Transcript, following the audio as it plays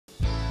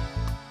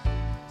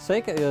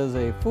Saca is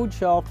a food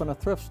shelf and a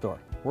thrift store.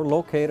 We're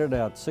located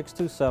at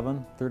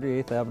 627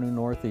 38th Avenue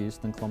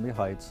Northeast in Columbia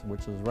Heights,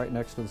 which is right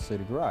next to the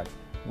city garage.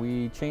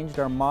 We changed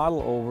our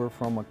model over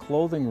from a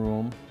clothing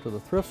room to the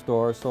thrift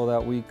store so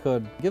that we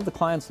could give the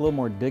clients a little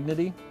more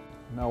dignity.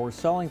 Now we're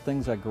selling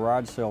things at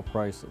garage sale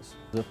prices.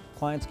 If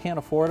clients can't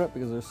afford it,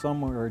 because there's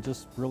some who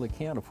just really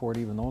can't afford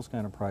even those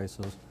kind of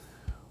prices,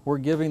 we're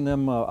giving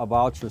them a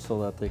voucher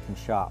so that they can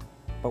shop.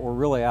 But we're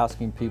really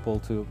asking people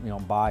to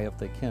buy if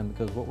they can,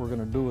 because what we're going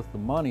to do with the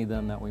money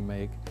then that we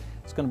make,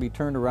 it's going to be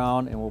turned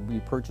around and we'll be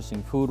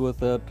purchasing food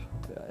with it,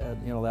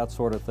 and, that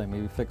sort of thing.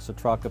 Maybe fix a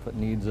truck if it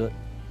needs it.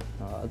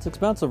 It's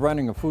expensive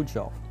renting a food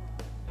shelf,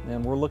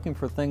 and we're looking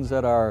for things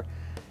that are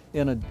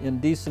in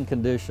decent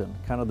condition,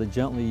 kind of the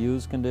gently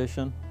used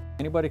condition.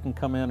 Anybody can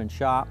come in and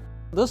shop.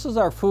 This is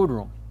our food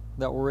room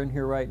that we're in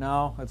here right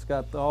now. It's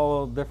got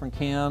all different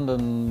canned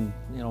and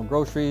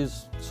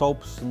groceries,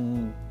 soaps,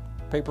 and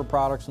paper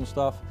products and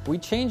stuff. We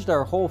changed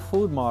our whole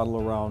food model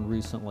around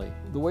recently.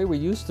 The way we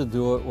used to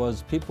do it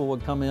was people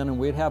would come in and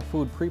we'd have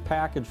food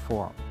pre-packaged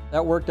for them.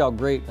 That worked out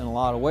great in a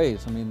lot of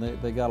ways. I mean,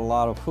 they got a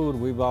lot of food.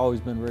 We've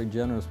always been very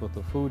generous with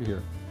the food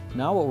here.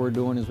 Now what we're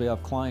doing is we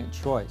have client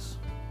choice.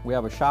 We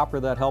have a shopper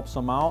that helps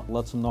them out,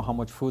 lets them know how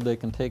much food they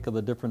can take of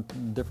the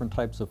different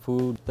types of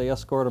food. They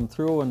escort them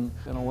through and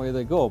away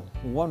they go.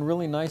 One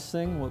really nice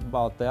thing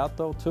about that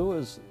though too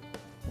is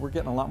we're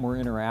getting a lot more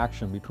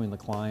interaction between the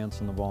clients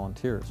and the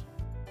volunteers.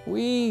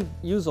 We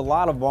use a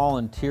lot of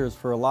volunteers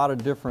for a lot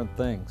of different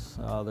things.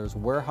 There's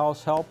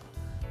warehouse help,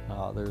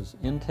 there's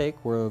intake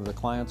where the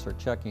clients are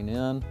checking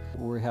in.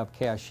 We have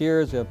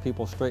cashiers, we have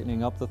people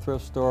straightening up the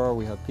thrift store,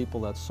 we have people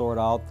that sort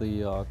out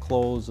the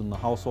clothes and the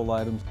household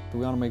items. We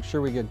want to make sure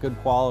we get good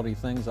quality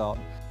things out.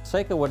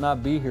 Saca would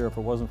not be here if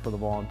it wasn't for the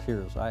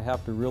volunteers. I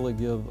have to really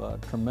give a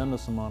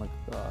tremendous amount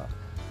of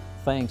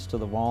thanks to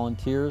the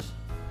volunteers.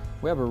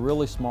 We have a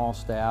really small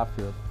staff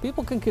here.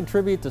 People can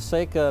contribute to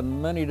Saca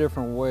in many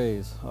different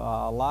ways.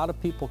 A lot of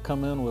people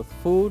come in with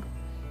food,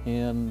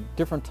 and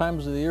different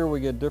times of the year we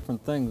get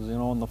different things.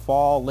 In the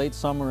fall, late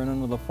summer and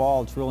into the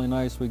fall, it's really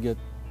nice. We get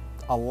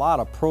a lot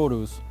of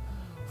produce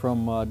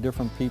from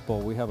different people.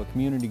 We have a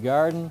community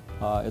garden.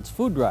 It's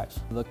food drives.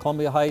 The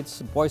Columbia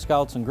Heights Boy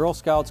Scouts and Girl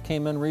Scouts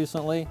came in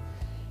recently,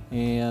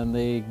 and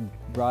they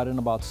brought in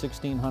about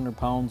 1,600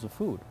 pounds of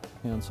food.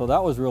 And so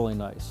that was really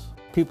nice.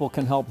 People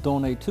can help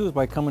donate too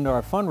by coming to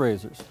our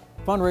fundraisers.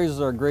 Fundraisers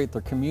are great,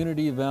 they're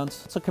community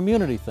events. It's a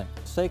community thing.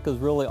 Saca is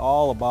really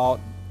all about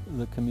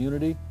the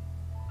community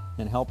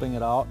and helping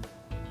it out,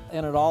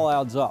 and it all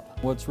adds up.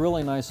 What's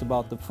really nice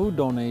about the food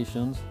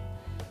donations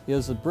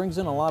is it brings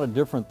in a lot of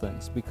different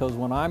things, because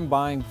when I'm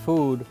buying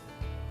food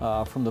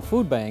from the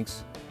food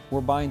banks,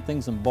 we're buying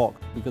things in bulk.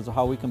 Because of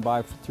how we can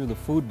buy through the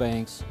food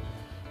banks,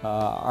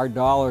 our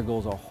dollar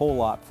goes a whole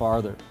lot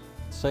farther.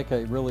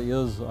 Saca really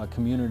is a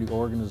community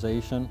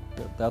organization.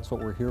 That's what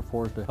we're here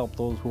for, is to help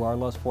those who are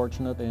less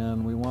fortunate,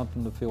 and we want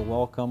them to feel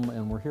welcome,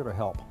 and we're here to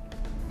help.